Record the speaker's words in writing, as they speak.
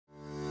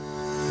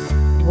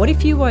What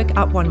if you woke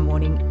up one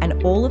morning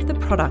and all of the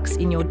products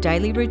in your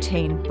daily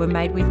routine were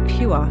made with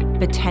pure,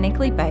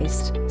 botanically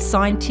based,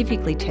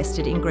 scientifically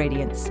tested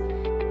ingredients?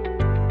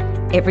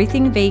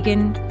 Everything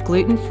vegan,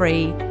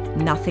 gluten-free,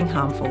 nothing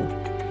harmful.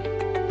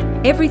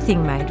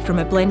 Everything made from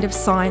a blend of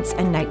science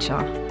and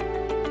nature,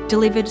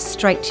 delivered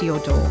straight to your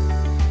door.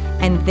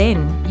 And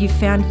then you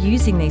found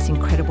using these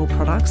incredible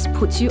products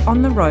puts you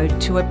on the road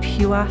to a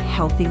pure,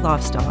 healthy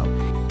lifestyle.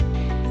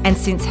 And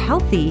since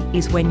healthy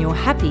is when you're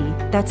happy,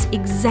 that's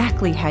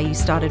exactly how you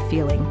started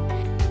feeling.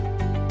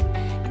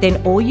 Then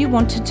all you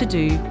wanted to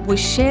do was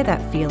share that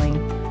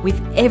feeling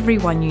with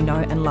everyone you know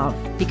and love,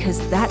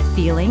 because that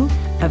feeling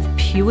of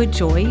pure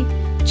joy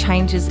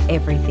changes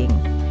everything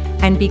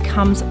and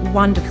becomes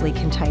wonderfully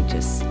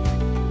contagious.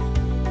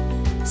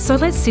 So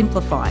let's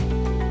simplify.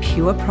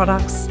 Pure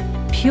products,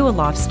 pure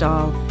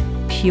lifestyle,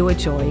 pure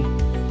joy.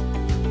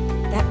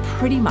 That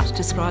pretty much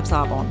describes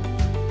Arbonne.